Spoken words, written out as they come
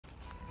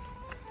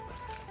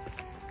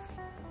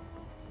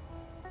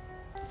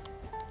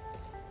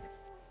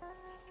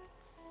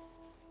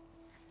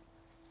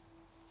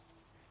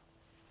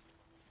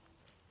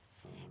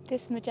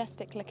This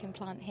majestic looking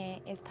plant here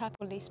is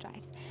purple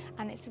loosestrife,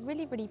 and it's a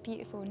really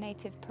beautiful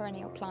native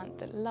perennial plant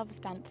that loves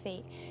damp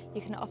feet.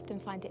 You can often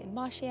find it in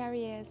marshy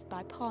areas,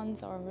 by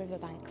ponds or on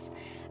riverbanks.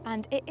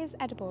 And it is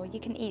edible. You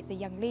can eat the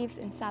young leaves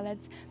in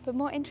salads, but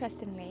more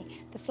interestingly,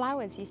 the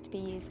flowers used to be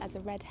used as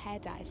a red hair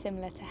dye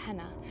similar to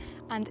henna.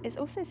 And it's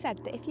also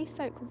said that if you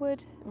soak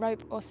wood,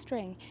 rope or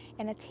string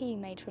in a tea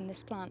made from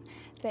this plant,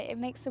 that it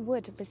makes the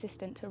wood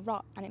resistant to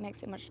rot and it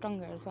makes it much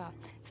stronger as well.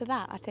 So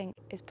that, I think,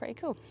 is pretty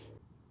cool.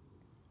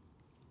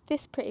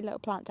 This pretty little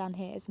plant down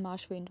here is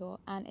marsh woundwort,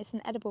 and it's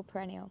an edible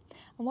perennial.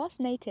 And whilst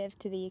native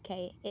to the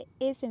UK, it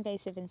is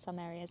invasive in some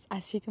areas,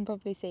 as you can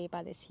probably see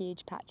by this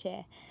huge patch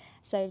here.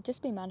 So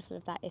just be mindful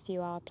of that if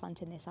you are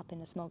planting this up in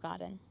a small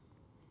garden.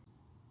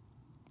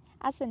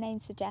 As the name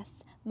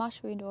suggests, marsh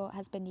woundwort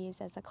has been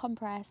used as a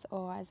compress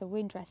or as a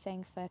wound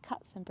dressing for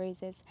cuts and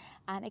bruises,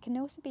 and it can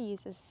also be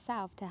used as a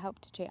salve to help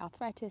to treat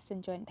arthritis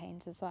and joint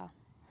pains as well.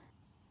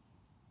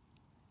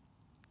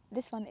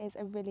 This one is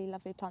a really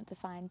lovely plant to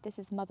find. This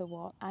is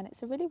motherwort, and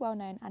it's a really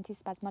well-known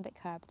antispasmodic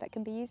herb that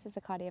can be used as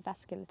a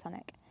cardiovascular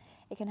tonic.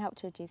 It can help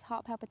to reduce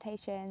heart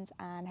palpitations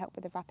and help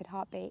with a rapid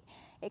heartbeat.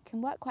 It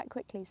can work quite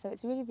quickly, so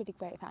it's really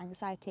great for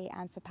anxiety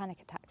and for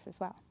panic attacks as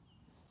well.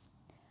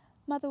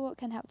 Motherwort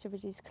can help to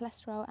reduce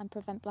cholesterol and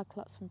prevent blood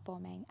clots from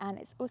forming, and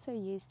it's also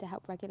used to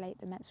help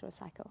regulate the menstrual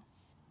cycle.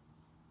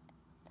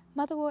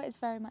 Motherwort is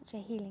very much a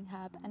healing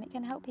herb, and it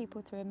can help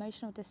people through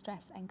emotional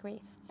distress and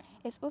grief.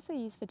 It's also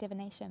used for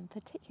divination,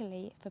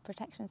 particularly for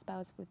protection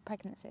spells with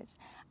pregnancies,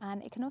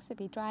 and it can also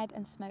be dried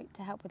and smoked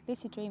to help with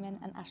lucid dreaming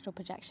and astral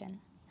projection.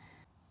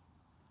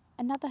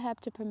 Another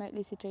herb to promote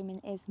lucid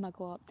dreaming is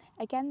mugwort.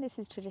 Again, this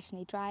is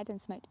traditionally dried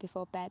and smoked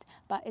before bed,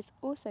 but it's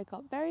also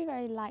got very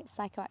light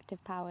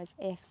psychoactive powers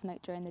if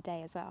smoked during the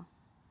day as well.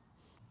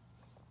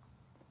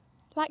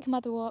 Like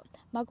motherwort,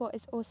 mugwort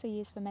is also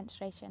used for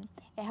menstruation.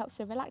 It helps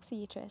to relax the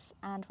uterus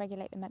and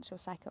regulate the menstrual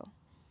cycle.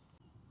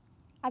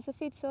 As a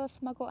food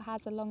source, mugwort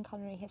has a long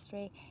culinary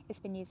history. It's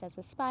been used as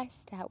a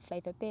spice to help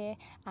flavour beer,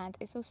 and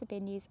it's also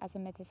been used as a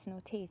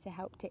medicinal tea to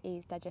help to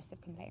ease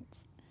digestive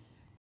complaints.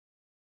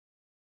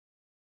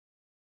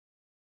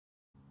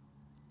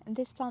 And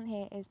this plant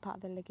here is part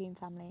of the legume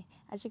family,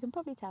 as you can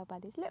probably tell by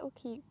these little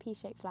cute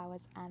pea-shaped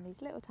flowers and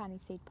these little tiny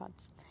seed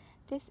pods.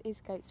 This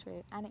is goat's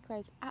rue, and it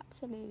grows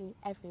absolutely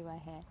everywhere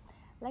here.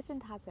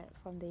 Legend has it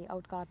from the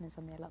old gardeners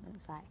on the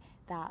allotment site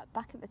that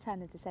back at the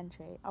turn of the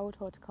century, old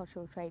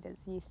horticultural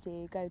traders used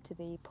to go to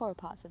the poorer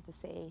parts of the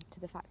city,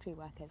 to the factory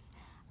workers,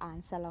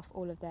 and sell off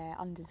all of their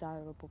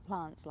undesirable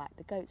plants like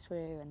the goat's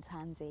rue and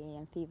tansy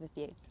and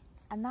feverfew.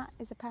 And that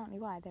is apparently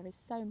why there is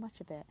so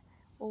much of it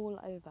all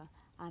over,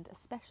 and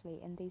especially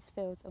in these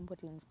fields and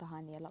woodlands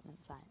behind the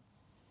allotment site.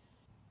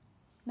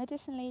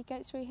 Medicinally,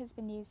 goat's rue has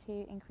been used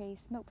to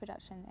increase milk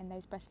production in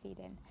those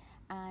breastfeeding,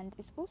 and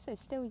it's also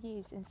still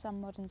used in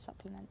some modern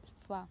supplements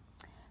as well.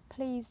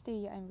 Please do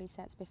your own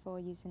research before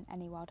using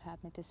any wild herb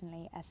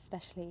medicinally,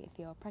 especially if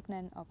you're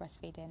pregnant or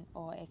breastfeeding,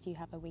 or if you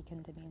have a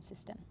weakened immune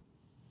system.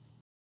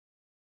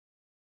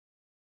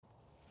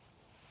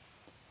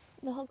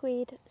 The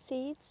hogweed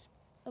seeds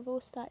have all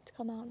started to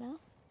come out now.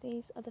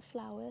 These are the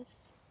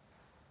flowers.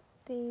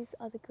 These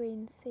are the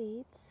green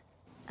seeds,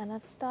 and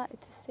I've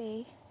started to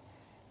see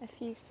a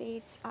few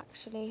seeds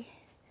actually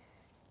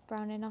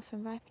browning off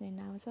and ripening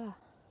now as well.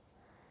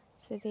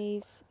 So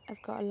these have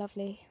got a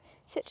lovely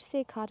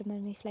citrusy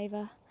cardamom-y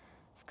flavour.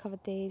 I've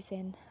covered these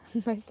in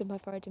most of my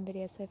foraging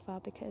videos so far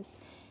because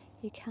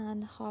you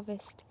can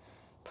harvest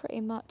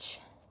pretty much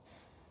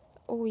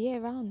all year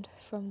round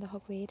from the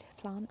hogweed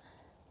plant.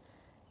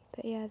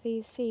 But yeah,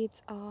 these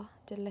seeds are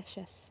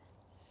delicious,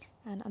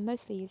 and I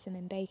mostly use them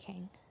in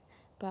baking,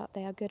 but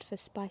they are good for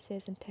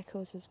spices and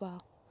pickles as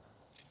well.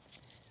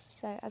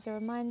 So as a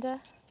reminder,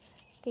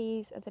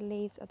 these are the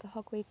leaves of the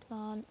hogweed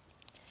plant.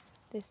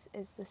 This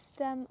is the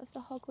stem of the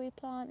hogweed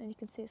plant, and you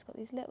can see it's got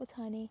these little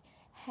tiny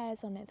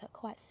hairs on it that are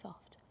quite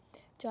soft.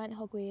 Giant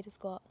hogweed has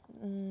got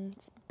a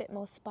bit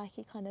more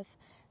spiky kind of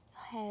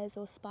hairs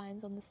or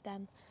spines on the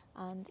stem,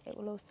 and it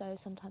will also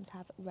sometimes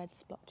have red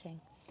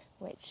splotching,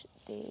 which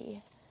the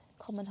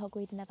common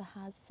hogweed never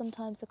has.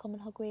 Sometimes the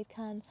common hogweed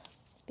can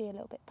be a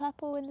little bit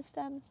purple in the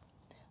stem,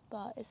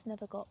 but it's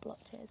never got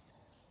blotches.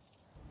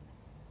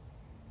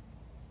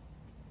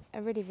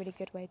 A really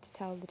good way to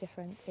tell the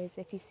difference is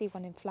if you see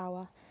one in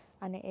flower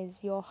and it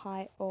is your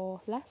height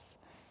or less,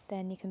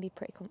 then you can be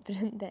pretty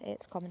confident that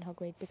it's common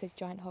hogweed, because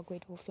giant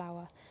hogweed will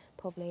flower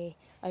probably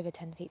over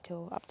 10 feet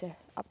tall, up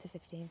to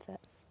 15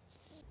 foot.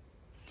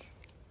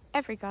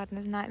 Every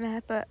gardener's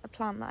nightmare, but a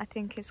plant that I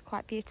think is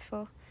quite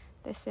beautiful.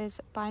 This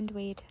is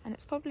bindweed, and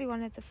it's probably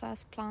one of the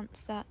first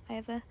plants that I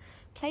ever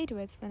played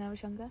with when I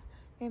was younger.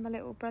 Me and my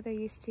little brother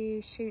used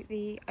to shoot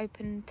the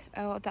unopened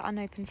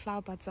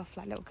flower buds off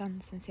like little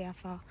guns and see how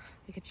far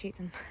we could shoot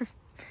them.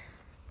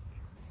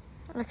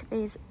 Look at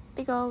these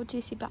big old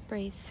juicy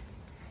blackberries,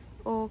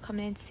 all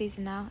coming into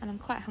season now, and I'm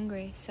quite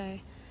hungry, so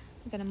I'm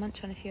going to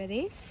munch on a few of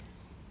these.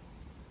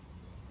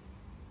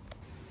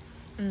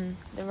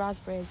 The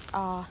raspberries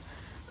are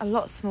a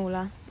lot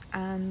smaller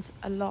and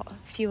a lot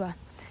fewer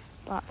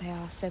but they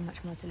are so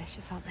much more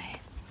delicious, aren't they?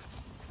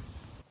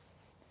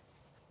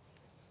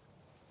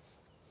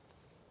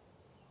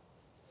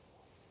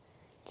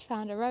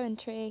 Found a rowan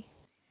tree.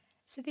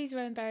 So these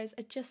rowan berries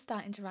are just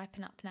starting to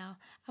ripen up now,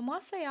 and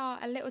whilst they are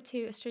a little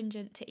too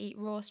astringent to eat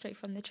raw straight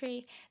from the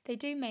tree, they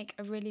do make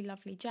a really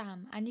lovely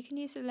jam, and you can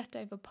use the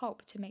leftover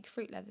pulp to make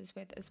fruit leathers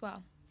with as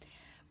well.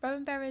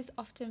 Rowan berries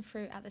often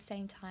fruit at the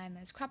same time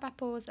as crab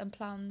apples and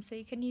plums, so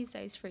you can use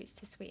those fruits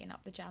to sweeten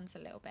up the jams a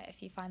little bit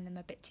if you find them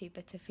a bit too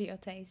bitter for your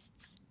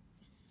tastes.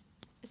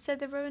 So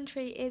the rowan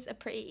tree is a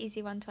pretty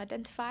easy one to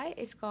identify.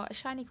 It's got a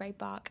shiny grey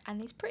bark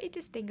and these pretty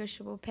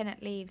distinguishable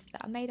pinnate leaves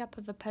that are made up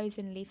of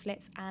opposing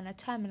leaflets and a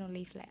terminal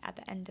leaflet at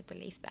the end of the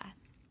leaf there.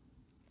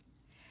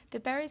 The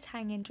berries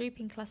hang in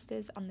drooping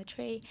clusters on the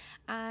tree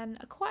and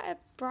are quite a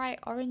bright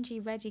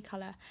orangey reddy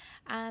colour,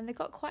 and they've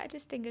got quite a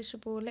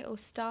distinguishable little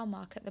star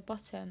mark at the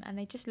bottom, and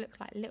they just look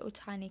like little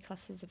tiny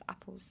clusters of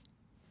apples.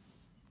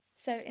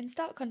 So in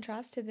stark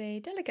contrast to the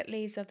delicate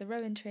leaves of the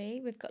rowan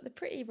tree, we've got the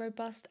pretty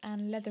robust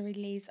and leathery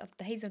leaves of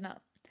the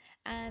hazelnut.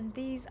 And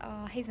these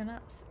are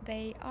hazelnuts.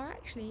 They are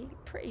actually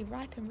pretty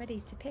ripe and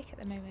ready to pick at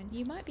the moment.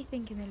 You might be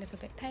thinking they look a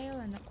bit pale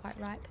and not quite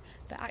ripe,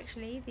 but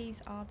actually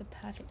these are the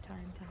perfect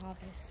time to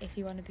harvest if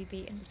you want to be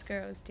beating the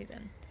squirrels to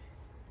them.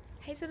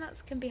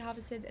 Hazelnuts can be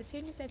harvested as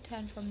soon as they've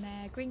turned from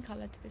their green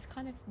colour to this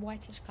kind of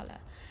whitish colour,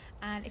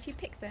 and if you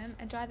pick them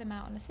and dry them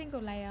out on a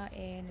single layer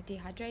in a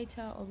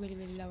dehydrator or really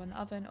low on the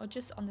oven, or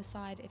just on the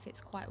side if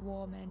it's quite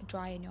warm and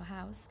dry in your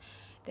house,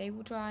 they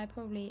will dry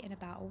probably in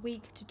about a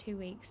week to 2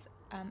 weeks.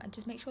 And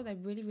just make sure they're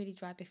really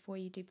dry before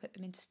you do put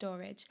them into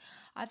storage.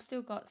 I've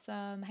still got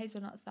some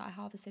hazelnuts that I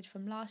harvested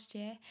from last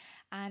year,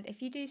 and if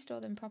you do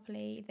store them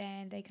properly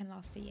then they can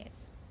last for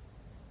years.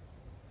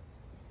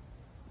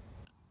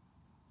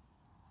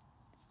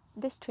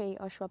 This tree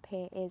or shrub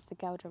here is the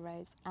Guelder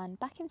Rose, and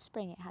back in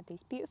spring it had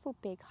these beautiful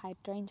big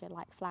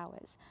hydrangea-like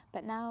flowers,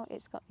 but now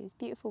it's got these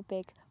beautiful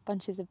big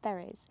bunches of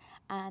berries,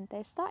 and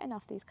they're starting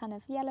off these kind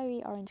of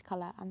yellowy orange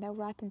colour, and they'll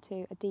ripen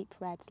to a deep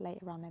red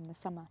later on in the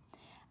summer.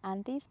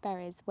 And these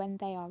berries, when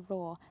they are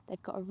raw,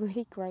 they've got a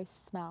really gross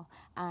smell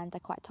and they're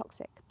quite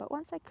toxic, but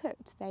once they're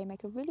cooked they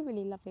make a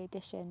really lovely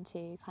addition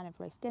to kind of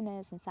roast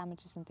dinners and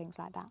sandwiches and things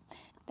like that.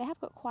 They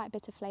have got quite a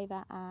bitter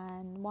flavour,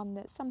 and one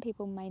that some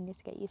people may need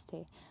to get used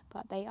to,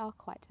 but they are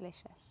quite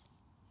delicious.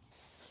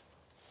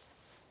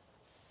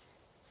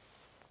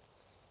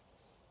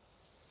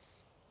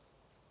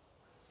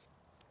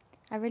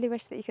 I really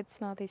wish that you could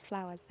smell these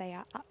flowers. They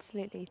are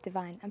absolutely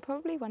divine and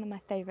probably one of my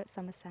favourite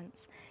summer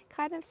scents.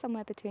 Kind of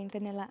somewhere between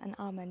vanilla and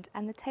almond,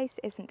 and the taste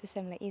isn't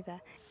dissimilar either.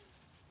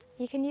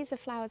 You can use the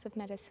flowers of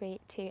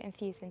meadowsweet to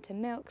infuse into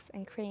milks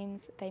and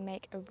creams. They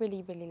make a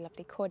really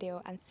lovely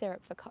cordial and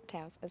syrup for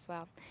cocktails as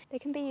well. They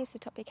can be used to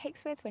top your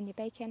cakes with when you're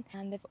baking,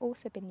 and they've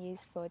also been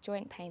used for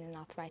joint pain and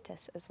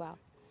arthritis as well.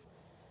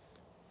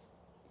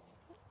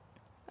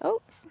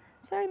 Oh,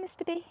 sorry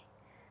Mr. B.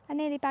 I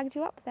nearly bagged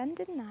you up then,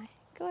 didn't I?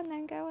 Go on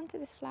then, go on to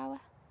this flower.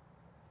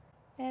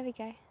 There we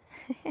go.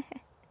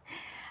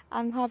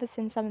 I'm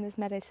harvesting some of this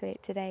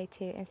meadowsweet today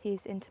to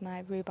infuse into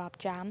my rhubarb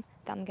jam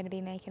that I'm going to be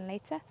making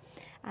later,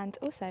 and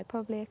also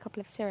probably a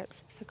couple of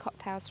syrups for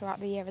cocktails throughout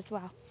the year as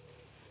well.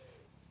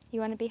 You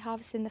want to be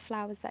harvesting the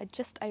flowers that are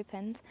just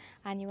opened,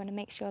 and you want to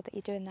make sure that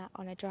you're doing that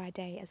on a dry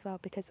day as well,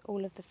 because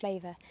all of the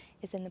flavour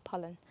is in the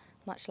pollen,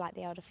 much like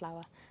the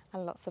elderflower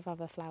and lots of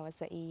other flowers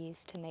that you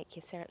use to make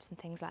your syrups and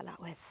things like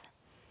that with.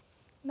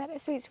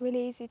 Meadowsweet's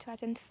really easy to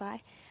identify.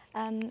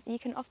 You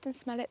can often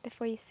smell it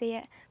before you see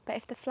it, but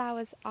if the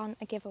flowers aren't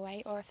a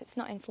giveaway or if it's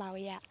not in flower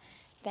yet,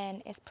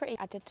 then it's pretty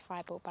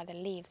identifiable by the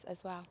leaves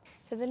as well.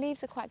 So the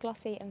leaves are quite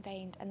glossy and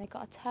veined, and they've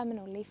got a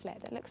terminal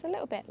leaflet that looks a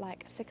little bit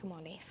like a sycamore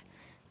leaf.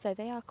 So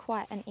they are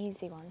quite an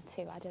easy one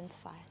to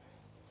identify.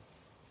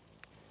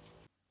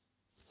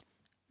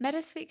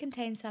 Meadowsweet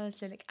contains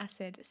salicylic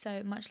acid,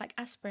 so much like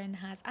aspirin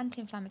has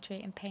anti-inflammatory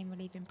and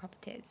pain-relieving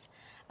properties.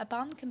 A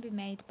balm can be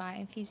made by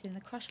infusing the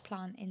crushed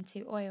plant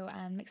into oil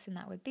and mixing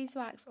that with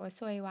beeswax or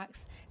soy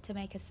wax to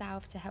make a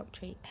salve to help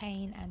treat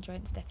pain and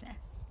joint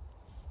stiffness.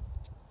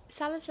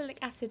 Salicylic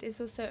acid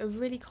is also a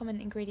really common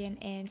ingredient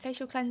in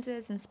facial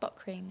cleansers and spot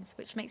creams,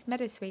 which makes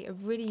meadowsweet a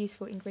really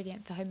useful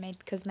ingredient for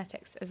homemade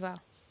cosmetics as well.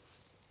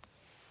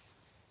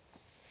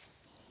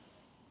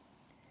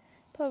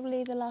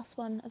 Probably the last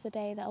one of the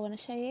day that I want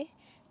to show you,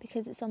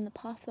 because it's on the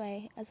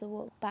pathway as I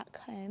walk back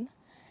home,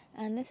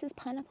 and this is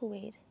pineapple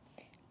weed,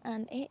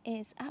 and it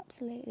is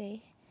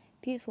absolutely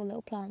beautiful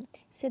little plant.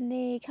 It's in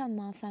the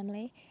chamomile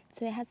family,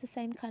 so it has the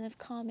same kind of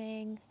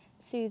calming,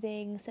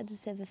 soothing,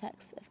 sedative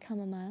effects of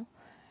chamomile,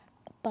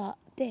 but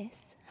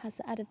this has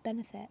the added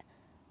benefit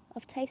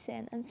of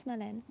tasting and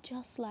smelling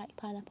just like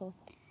pineapple.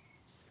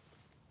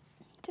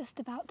 Just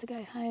about to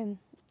go home,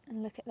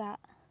 and look at that.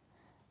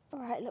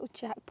 Alright, little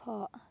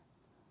jackpot.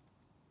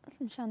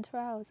 Some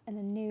chanterelles in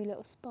a new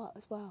little spot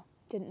as well.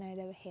 Didn't know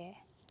they were here.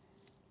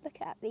 Look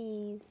at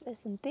these. There's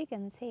some big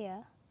ones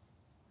here.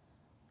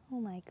 Oh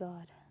my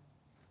god.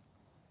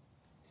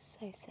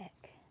 So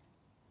sick.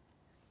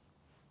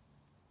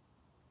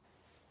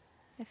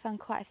 I found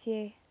quite a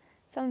few.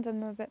 Some of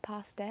them are a bit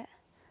past it,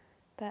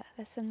 but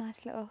there's some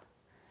nice little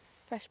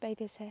fresh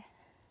babies here.